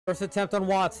First attempt on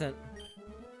Watson.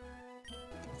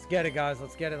 Let's get it, guys.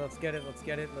 Let's get it. Let's get it. Let's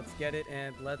get it. Let's get it.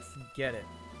 And let's get it.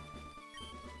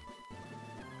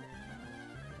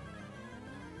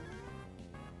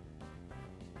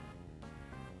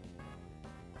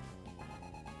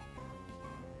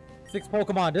 Six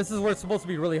Pokemon. This is where it's supposed to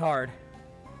be really hard.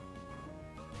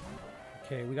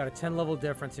 Okay, we got a 10 level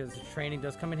difference here. So training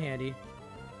does come in handy.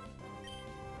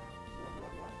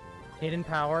 Hidden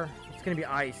power. It's gonna be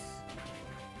ice.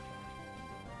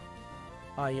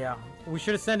 Yeah. We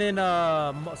should have sent in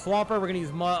Swamper. We're gonna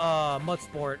use Mud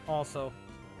Sport also.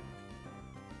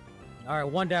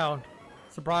 Alright, one down.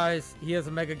 Surprise, he has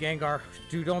a Mega Gengar.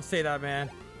 Dude, don't say that, man.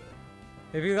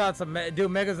 If you got some... Dude,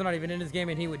 Mega's not even in this game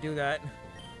and he would do that.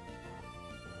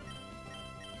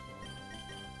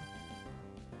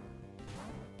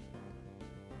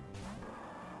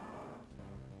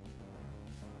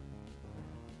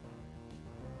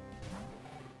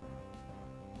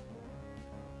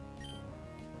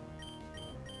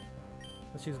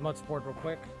 Let's use Mud Sport real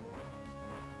quick.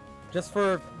 Just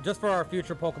for our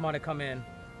future Pokemon to come in.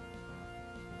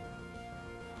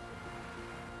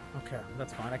 Okay,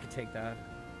 that's fine. I can take that.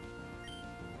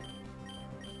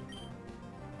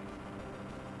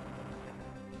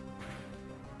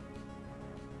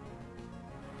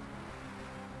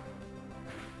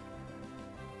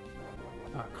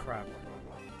 Oh, crap.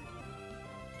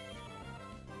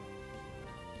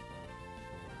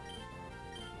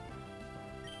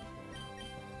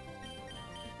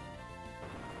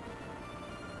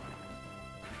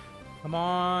 Come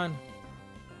on.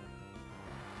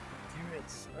 Damn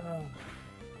it.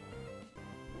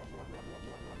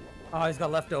 Oh, he's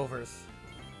got leftovers.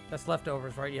 That's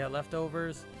leftovers, right? Yeah,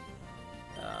 leftovers.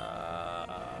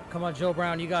 Come on, Joe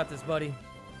Brown. You got this, buddy.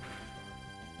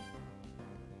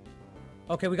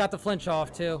 Okay, we got the flinch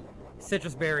off, too.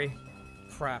 Citrus Berry.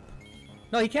 Crap.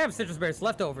 No, he can't have Citrus Berry. It's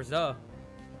leftovers, duh.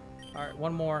 Alright,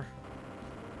 one more.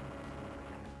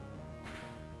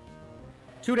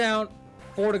 2 down.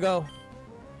 4 to go.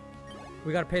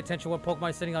 We gotta pay attention to what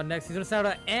Pokemon is sitting on next. He's gonna send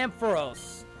out an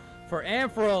Ampharos. For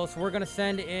Ampharos, we're gonna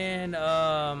send in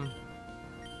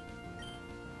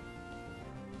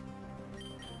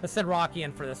let's send Rocky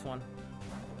in for this one.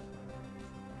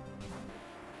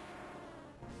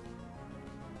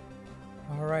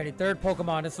 Alrighty, third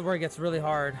Pokemon. This is where it gets really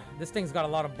hard. This thing's got a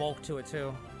lot of bulk to it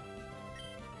too.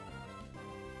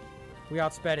 We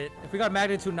outsped it. If we got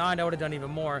Magnitude 9, I would have done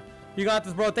even more. You got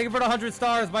this, bro. Thank you for the 100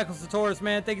 stars, Michael Satoris,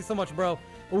 man. Thank you so much, bro.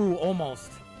 Ooh,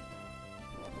 almost.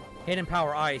 Hidden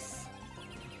Power Ice.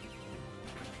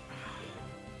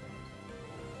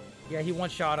 Yeah, he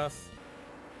one-shot us.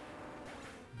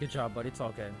 Good job, buddy. It's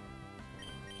all good.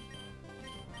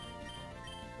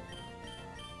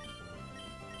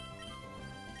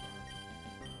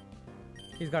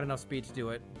 He's got enough speed to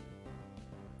do it.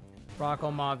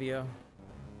 Rocco Mavia.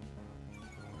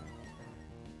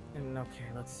 And okay,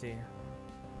 let's see.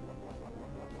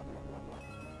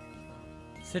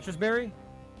 Citrus Berry?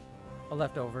 Or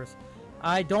leftovers.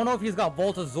 I don't know if he's got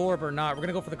Volt Absorb or not. We're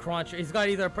gonna go for the crunch. He's gonna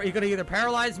either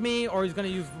paralyze me or he's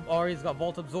got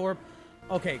Volt Absorb.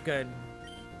 Okay, good.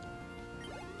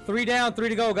 3 down, 3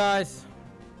 to go, guys.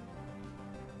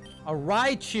 A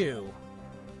Raichu.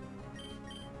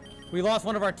 We lost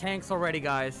one of our tanks already,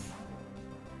 guys.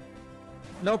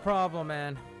 No problem,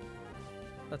 man.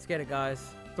 Let's get it,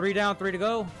 guys. 3 down, 3 to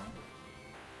go.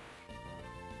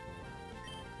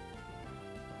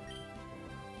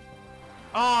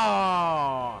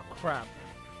 Oh, crap.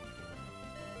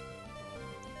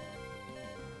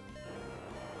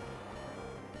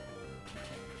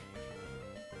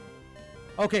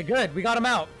 Okay, good. We got him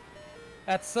out.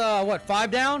 That's, what,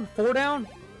 5 down? 4 down?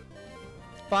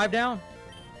 5 down?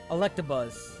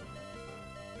 Electabuzz.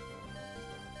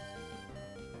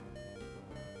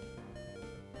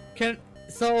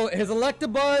 So his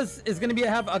Electabuzz is going to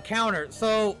have a counter.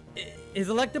 So his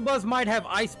Electabuzz might have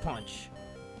Ice Punch.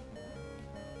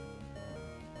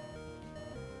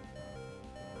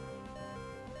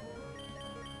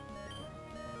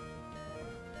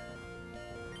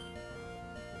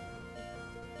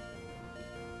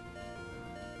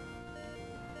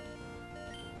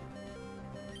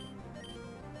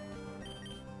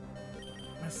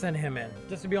 Let's send him in,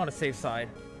 just to be on the safe side.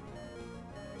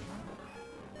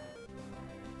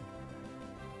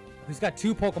 He's got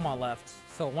 2 Pokemon left,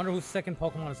 so I wonder whose second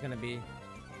Pokemon is going to be.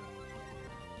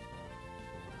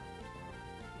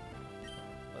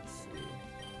 Let's see.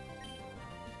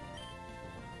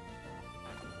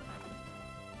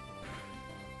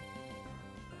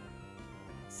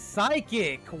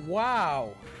 Psychic!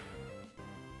 Wow!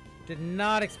 Did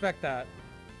not expect that.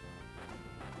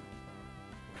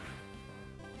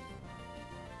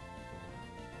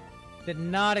 Did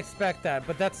not expect that,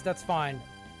 but that's fine.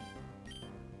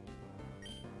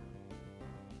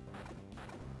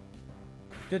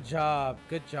 Good job.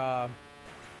 Good job.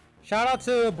 Shout out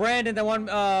to Brandon that won,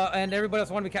 and everybody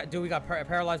else won. We got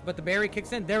paralyzed, but the berry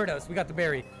kicks in. There it is. We got the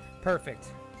berry.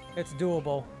 Perfect. It's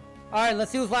doable. All right,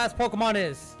 let's see whose last Pokemon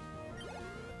is.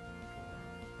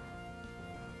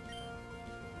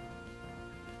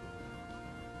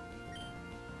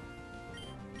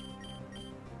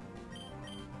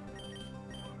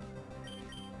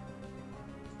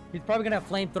 He's probably gonna have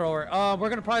flamethrower. We're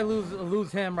gonna probably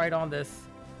lose him right on this.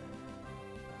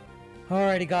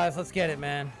 Alrighty, guys, let's get it,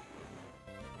 man.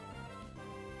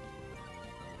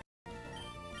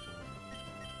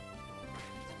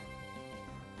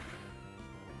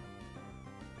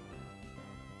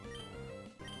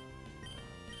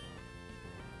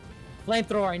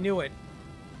 Flamethrower, I knew it.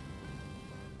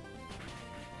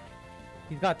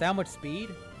 He's got that much speed?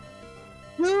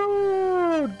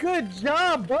 Dude, good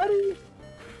job, buddy.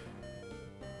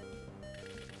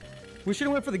 We should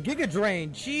have went for the Giga Drain.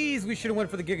 Jeez, we should have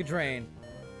went for the Giga Drain.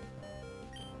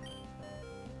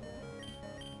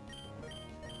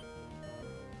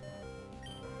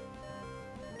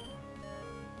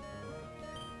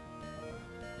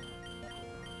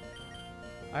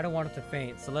 I don't want it to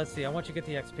faint, so let's see. I want you to get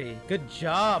the XP. Good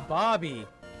job, Bobby.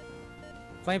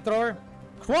 Flamethrower.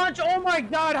 Crunch! Oh my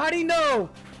god, how do you know?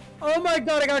 Oh my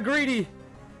god, I got greedy.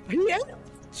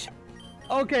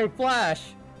 Okay,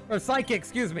 Flash. Or Psychic,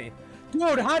 excuse me.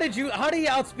 Dude, how do you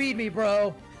outspeed me,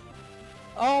 bro?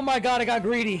 Oh my god, I got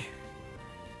greedy.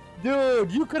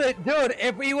 Dude, you could have, dude,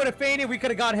 if we would have fainted, we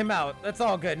could have got him out. That's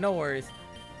all good, no worries.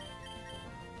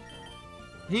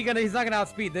 He's not gonna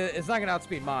outspeed it's not gonna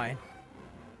outspeed mine.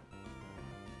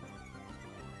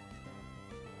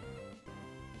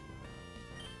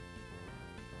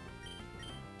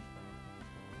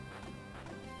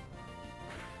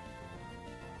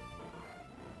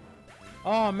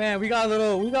 Oh man, we got a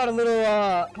little,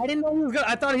 I didn't know he was gonna,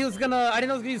 I didn't know he was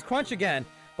gonna use Crunch again.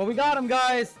 But we got him,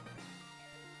 guys.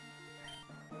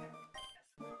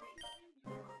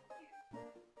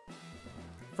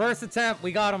 First attempt,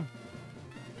 we got him.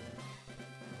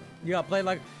 You got played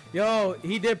like, yo,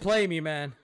 he did play me, man.